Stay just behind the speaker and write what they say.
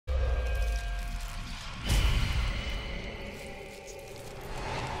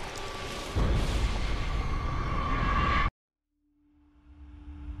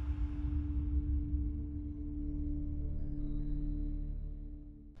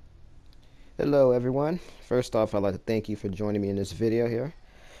Hello everyone. First off, I'd like to thank you for joining me in this video here.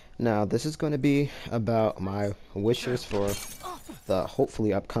 Now, this is going to be about my wishes for the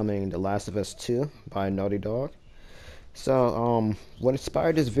hopefully upcoming The Last of Us 2 by Naughty Dog. So, what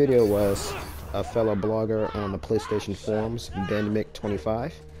inspired this video was a fellow blogger on the PlayStation forums,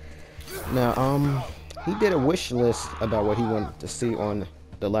 BenMick25. Now, he did a wish list about what he wanted to see on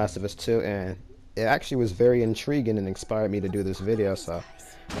The Last of Us 2, and it actually was very intriguing and inspired me to do this video, so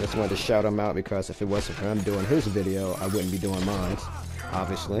I just wanted to shout him out because if it wasn't for him doing his video, I wouldn't be doing mine,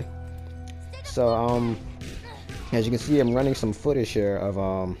 obviously. So, as you can see, I'm running some footage here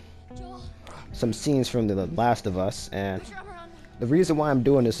of, some scenes from The Last of Us, and the reason why I'm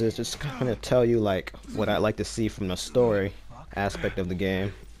doing this is just kind of tell you, like, what I'd like to see from the story aspect of the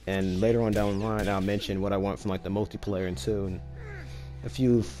game, and later on down the line, I'll mention what I want from, like, the multiplayer and 2, and a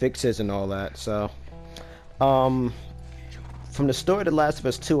few fixes and all that. So, from the story of The Last of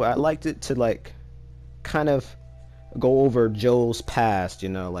Us 2, I liked it to, like, kind of go over Joel's past, you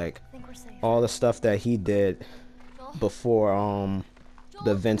know, like, all the stuff that he did before,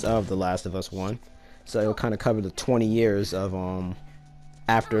 the events of The Last of Us 1. So it'll kind of cover the 20 years of,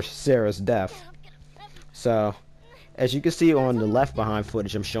 after Sarah's death. So, as you can see on the left behind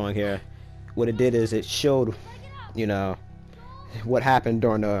footage I'm showing here, what it did is it showed, you know, what happened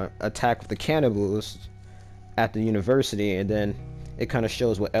during the attack with the cannibals at the university, and then it kind of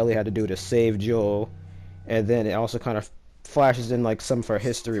shows what Ellie had to do to save Joel, and then it also kind of flashes in like some of her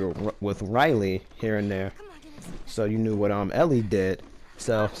history with Riley here and there, so you knew what Ellie did.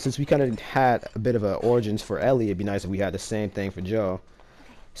 So since we kind of had a bit of a origins for Ellie, it'd be nice if we had the same thing for Joel.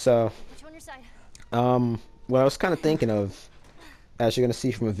 So what I was kind of thinking of, as you're gonna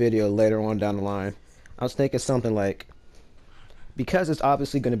see from a video later on down the line, I was thinking something like, because it's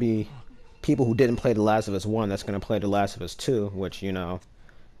obviously going to be people who didn't play The Last of Us 1 that's going to play The Last of Us 2, which, you know,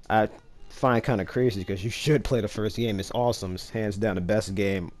 I find kind of crazy because you should play the first game. It's awesome. It's hands down the best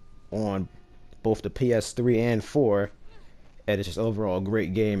game on both the PS3 and 4, and it's just overall a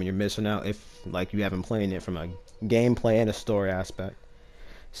great game, and you're missing out if, like, you haven't played it from a gameplay and a story aspect.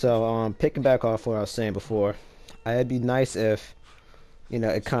 So, picking back off what I was saying before, it'd be nice if, you know,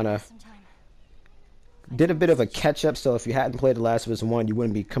 it kind of did a bit of a catch-up, so if you hadn't played The Last of Us 1, you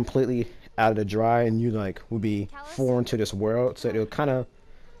wouldn't be completely out of the dry, and you, like, would be foreign to this world, so it'll kind of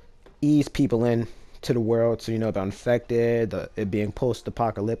ease people in to the world, so you know about infected, it being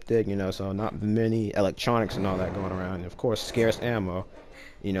post-apocalyptic, you know, so not many electronics and all that going around, and of course scarce ammo,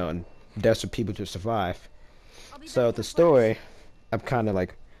 you know, and desperate people to survive. So the story, I'm kind of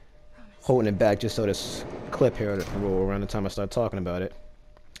like holding it back just so this clip here will roll around the time I start talking about it.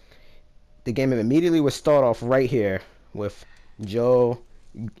 The game immediately would start off right here with Joe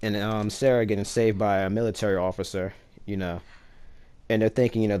and Sarah getting saved by a military officer, you know, and they're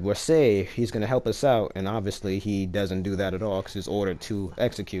thinking, you know, we're safe, he's going to help us out, and obviously he doesn't do that at all because he's ordered to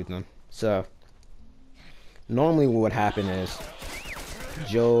execute them. So normally what would happen is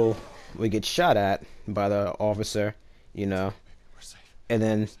Joe would get shot at by the officer, you know, and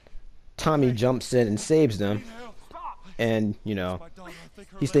then Tommy jumps in and saves them. And, you know,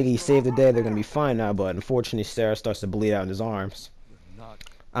 he's thinking he saved the day, they're going to be fine now, but unfortunately Sarah starts to bleed out in his arms.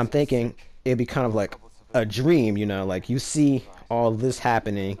 I'm thinking it'd be kind of like a dream, you know, like you see all this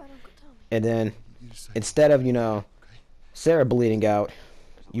happening, and then instead of, you know, Sarah bleeding out,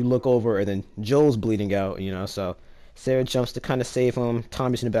 you look over and then Joel's bleeding out, you know, so Sarah jumps to kind of save him,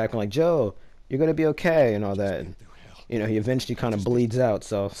 Tommy's in the back, like, Joe, you're going to be okay, and all that. And, you know, he eventually kind of bleeds out,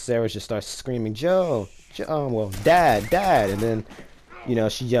 so Sarah just starts screaming, Joe, well, Dad, and then, you know,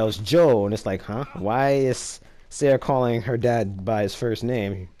 she yells Joe, and it's like, huh? Why is Sarah calling her dad by his first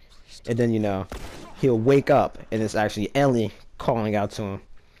name? And then, you know, he'll wake up, and it's actually Ellie calling out to him.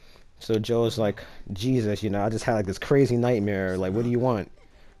 So Joe's like, Jesus, you know, I just had like this crazy nightmare, like, what do you want?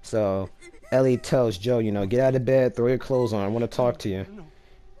 So Ellie tells Joe, you know, get out of bed, throw your clothes on, I want to talk to you.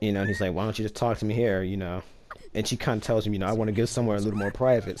 You know, and he's like, why don't you just talk to me here, you know? And she kind of tells him, you know, I want to go somewhere a little more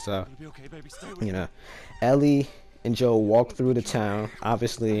private. So, you know, Ellie and Joe walk through the town.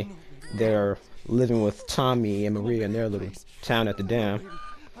 Obviously, they're living with Tommy and Maria in their little town at the dam.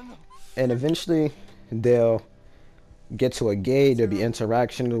 And eventually, they'll get to a gate. There'll be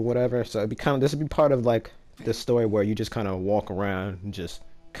interaction or whatever. So, it'd be kind of, this would be part of, like, the story where you just kind of walk around and just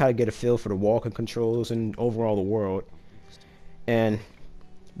kind of get a feel for the walking controls and overall the world. And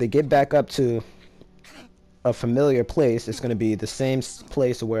they get back up to a familiar place. It's going to be the same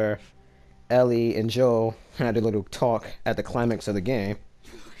place where Ellie and Joel had a little talk at the climax of the game.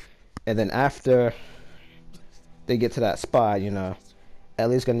 And then after they get to that spot, you know,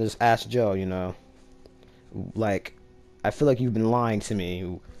 Ellie's going to just ask Joe, you know, like, I feel like you've been lying to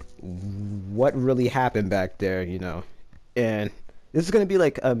me. what really happened back there, you know. And this is gonna be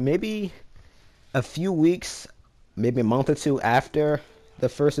like maybe a few weeks, maybe a month or two after the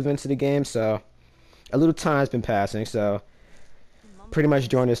first events of the game, so a little time's been passing, so pretty much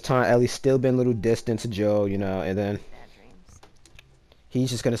during this time, Ellie's still been a little distant to Joe, you know, and then he's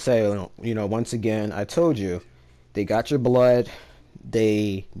just gonna say, you know, once again, I told you, they got your blood,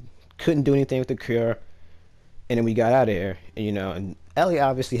 they couldn't do anything with the cure, and then we got out of here, and, you know, and Ellie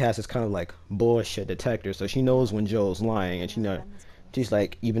obviously has this kind of like bullshit detector, so she knows when Joe's lying, and she know, she's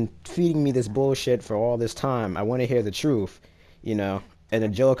like, you've been feeding me this bullshit for all this time, I want to hear the truth, you know, and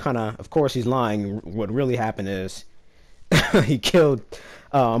then Joe kind of course he's lying, what really happened is, he killed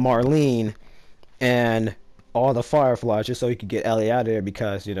Marlene and all the Fireflies just so he could get Ellie out of there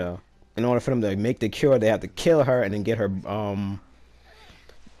because, you know, in order for them to make the cure, they have to kill her and then get her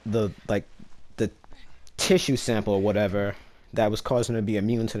the tissue sample or whatever that was causing her to be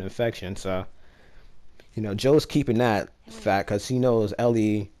immune to the infection. So, you know, Joe's keeping that fact because he knows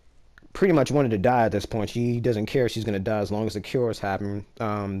Ellie pretty much wanted to die at this point. She doesn't care if she's gonna die as long as the cure is happening.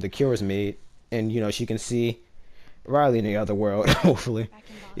 The cure is made, and, you know, she can see Riley in the other world, hopefully,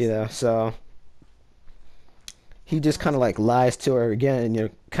 you know, so he just kind of like lies to her again, and, you know,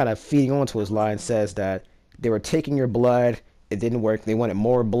 kind of feeding onto his lie and says that they were taking your blood, it didn't work, they wanted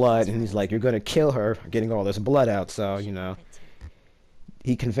more blood, and he's like, you're gonna kill her getting all this blood out. So, you know,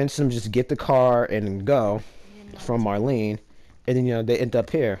 he convinced him to just get the car and go from Marlene, and then, you know, they end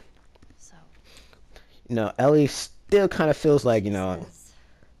up here. You know, Ellie still kind of feels like, you know,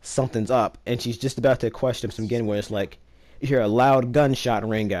 something's up, and she's just about to question him some again where it's like you hear a loud gunshot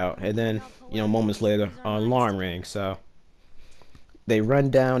ring out, and then, you know, moments later an alarm rings. So they run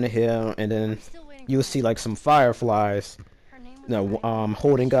down the hill, and then you'll see like some Fireflies, you know,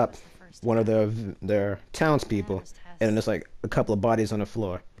 holding up one of their townspeople, and then there's like a couple of bodies on the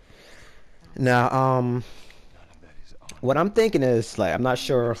floor. Now what I'm thinking is, like, I'm not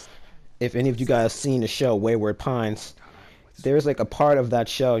sure if any of you guys seen the show Wayward Pines. There's like a part of that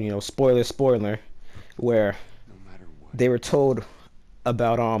show, you know, spoiler, where they were told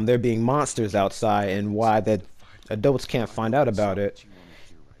about there being monsters outside and why the adults can't find out about it.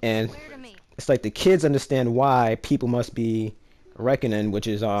 And it's like the kids understand why people must be reckoning, which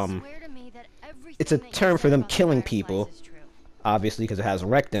is it's a term for them killing people, obviously, because it has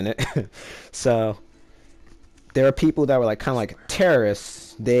wrecked in it. So there are people that were like kind of like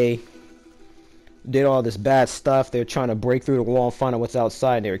terrorists. They did all this bad stuff. They're trying to break through the wall and find out what's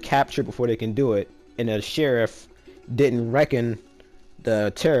outside, and they were captured before they can do it, and the sheriff didn't reckon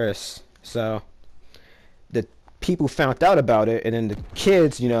the terrorists, so the people found out about it, and then the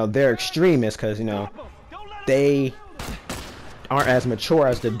kids, you know, they're extremists because, you know, they aren't as mature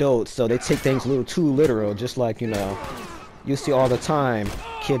as the adults, so they take things a little too literal, just like, you know, you see all the time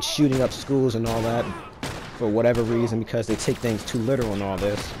kids shooting up schools and all that for whatever reason, because they take things too literal and all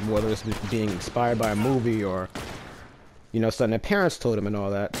this, whether it's being inspired by a movie or, you know, something their parents told them and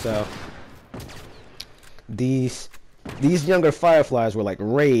all that. So these younger Fireflies were like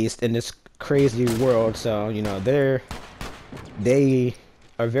raised in this crazy world, so, you know, they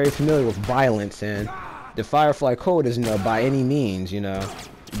are very familiar with violence, and the Firefly code is, you know, by any means, you know,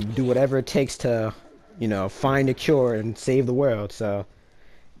 you do whatever it takes to, you know, find a cure and save the world. So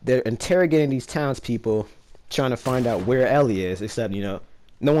they're interrogating these townspeople, trying to find out where Ellie is, except, you know,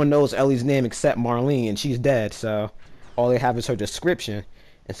 no one knows Ellie's name except Marlene, and she's dead, so all they have is her description.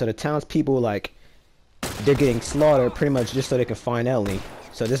 And so the townspeople, like, they're getting slaughtered pretty much just so they can find Ellie.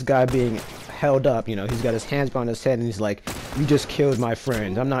 So this guy being held up, you know, he's got his hands behind his head, and he's like, you just killed my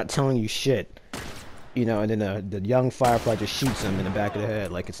friend, I'm not telling you shit. You know, and then the young Firefly just shoots him in the back of the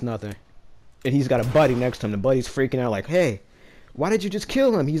head like it's nothing. And he's got a buddy next to him. The buddy's freaking out like, hey, why did you just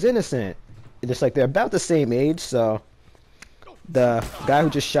kill him? He's innocent. And it's like they're about the same age, so the guy who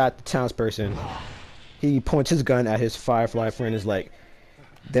just shot the townsperson, he points his gun at his Firefly friend, is like,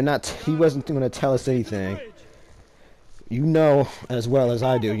 he wasn't going to tell us anything. You know as well as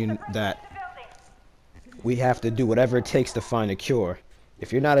I do that we have to do whatever it takes to find a cure.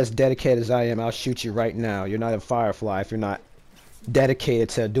 If you're not as dedicated as I am, I'll shoot you right now. You're not a Firefly if you're not dedicated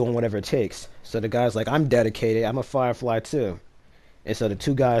to doing whatever it takes. So the guy's like, I'm dedicated, I'm a Firefly too. And so the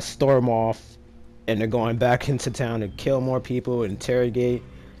two guys storm off, and they're going back into town to kill more people, interrogate,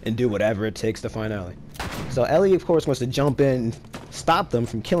 and do whatever it takes to find Ellie. So Ellie, of course, wants to jump in and stop them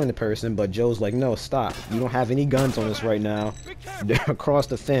from killing the person, but Joe's like, no, stop. You don't have any guns on us right now. They're across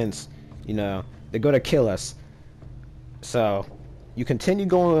the fence. You know, they're going to kill us. So you continue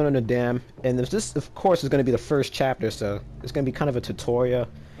going on the dam, and this, of course, is going to be the first chapter, so it's going to be kind of a tutorial.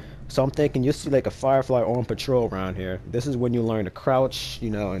 So I'm thinking you'll see like a Firefly on patrol around here. This is when you learn to crouch, you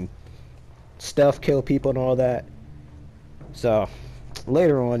know, and stealth kill people and all that. So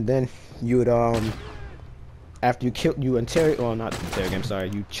later on, then you would after I'm sorry,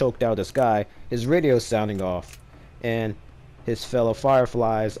 you choked out this guy. His radio's sounding off, and his fellow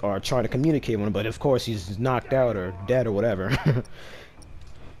Fireflies are trying to communicate with him, but of course he's knocked out or dead or whatever.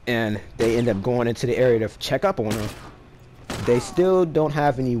 And they end up going into the area to check up on him. They still don't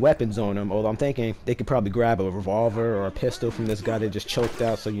have any weapons on them, although I'm thinking they could probably grab a revolver or a pistol from this guy they just choked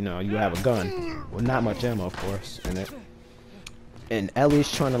out, so you know you have a gun. Well, not much ammo, of course, in it. And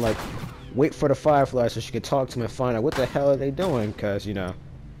Ellie's trying to like wait for the Fireflies so she can talk to them and find out what the hell are they doing, because you know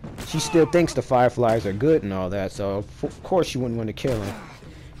she still thinks the Fireflies are good and all that, so of course she wouldn't want to kill them.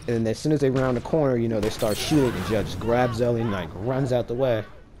 And as soon as they round the corner, you know, they start shooting. The judge grabs Ellie and like runs out the way,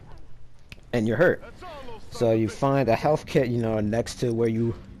 and you're hurt. So you find a health kit, you know, next to where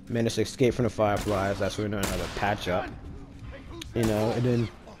you managed to escape from the Fireflies. That's where you know how to patch up, you know, and then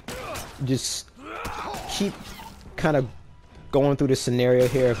just keep kind of going through the scenario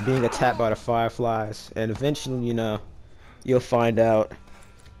here of being attacked by the Fireflies, and eventually, you know, you'll find out,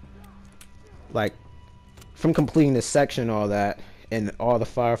 like, from completing this section, all that, and all the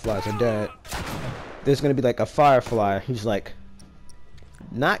Fireflies are dead, there's gonna be like a Firefly. He's like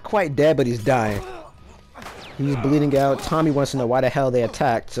not quite dead, but he's dying. He's bleeding out. Tommy wants to know why the hell they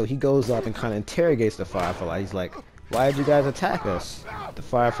attacked, so he goes up and kind of interrogates the Firefly. He's like, why did you guys attack us? The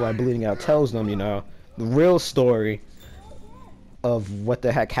Firefly, bleeding out, tells them, you know, the real story of what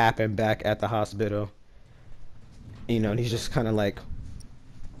the heck happened back at the hospital. You know, and he's just kind of like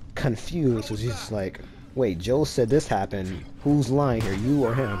confused. So he's just like, wait, Joe said this happened. Who's lying here, you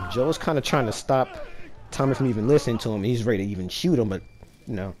or him? Joe's kind of trying to stop Tommy from even listening to him. He's ready to even shoot him, but,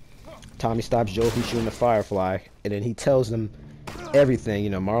 you know, Tommy stops Joe from shooting the Firefly, and then he tells them everything. You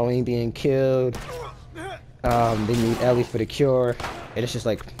know, Marlene being killed. They need Ellie for the cure, and it's just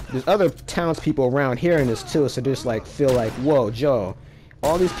like there's other townspeople around hearing this too, so they just like feel like, whoa, Joe,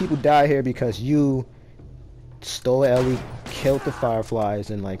 all these people die here because you stole Ellie, killed the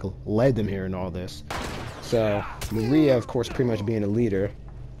Fireflies, and like led them here and all this. So Maria, of course, pretty much being a leader,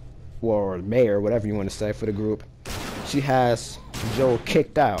 or mayor, whatever you want to say for the group, she has Joe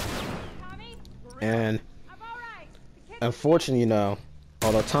kicked out. And unfortunately, you know,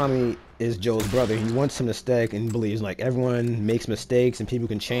 although Tommy is Joe's brother, he wants him to stay and believes like everyone makes mistakes and people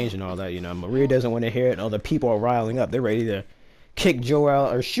can change and all that, you know. Maria doesn't want to hear it, and other people are riling up. They're ready to kick Joe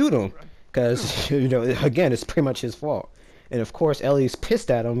out or shoot him because, you know, again, it's pretty much his fault. And of course, Ellie's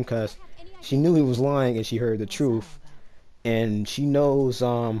pissed at him because she knew he was lying and she heard the truth. And she knows,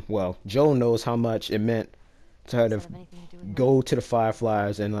 well, Joe knows how much it meant to her to go to the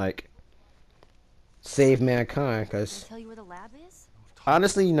Fireflies and like save mankind, because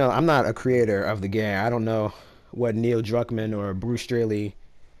honestly, you know, I'm not a creator of the game. I don't know what Neil Druckmann or Bruce Straley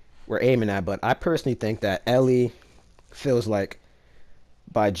were aiming at, but I personally think that Ellie feels like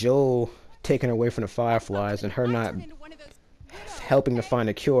by Joel taking her away from the Fireflies and her not helping to find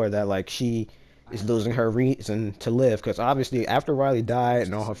a cure, that like she is losing her reason to live. Because obviously after Riley died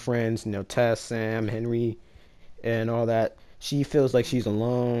and all her friends, you know, Tess, Sam, Henry, and all that, she feels like she's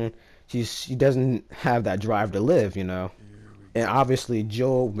alone. She doesn't have that drive to live, you know. And obviously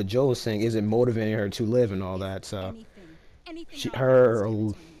what Joe was saying isn't motivating her to live and all that. So her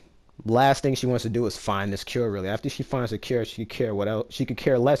last thing she wants to do is find this cure, really. After she finds a cure, she could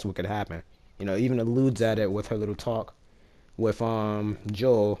care less what could happen. You know, even alludes at it with her little talk with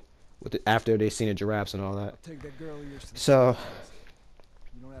Joel after they seen the giraffes and all that. So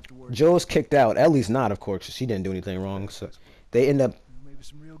Joel's kicked out. Ellie's not, of course, 'cause she didn't do anything wrong. So they end up,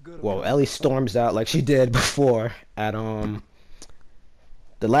 well, Ellie storms out like she did before at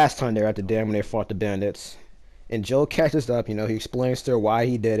the last time they were at the dam when they fought the bandits. And Joel catches up, you know, he explains to her why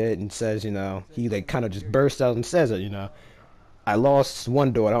he did it and says, you know, he like kind of just bursts out and says it, you know, I lost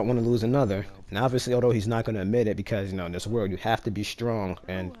one daughter, I don't want to lose another. And obviously, although he's not going to admit it, because, you know, in this world you have to be strong,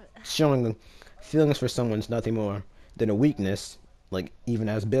 and showing feelings for someone's nothing more than a weakness, like even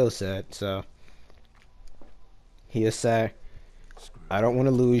as Bill said. So he is sad, I don't want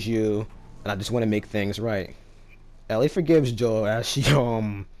to lose you, and I just want to make things right. Ellie forgives Joel, as she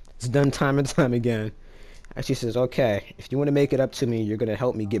has done time and time again. And she says, okay, if you want to make it up to me, you're going to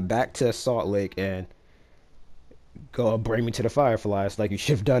help me get back to Salt Lake and go bring me to the Fireflies like you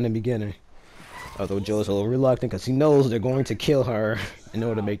should have done in the beginning. Although Joel's a little reluctant because he knows they're going to kill her in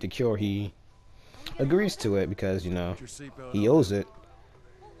order to make the cure, he agrees to it because, you know, he owes it.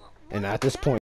 And at this point,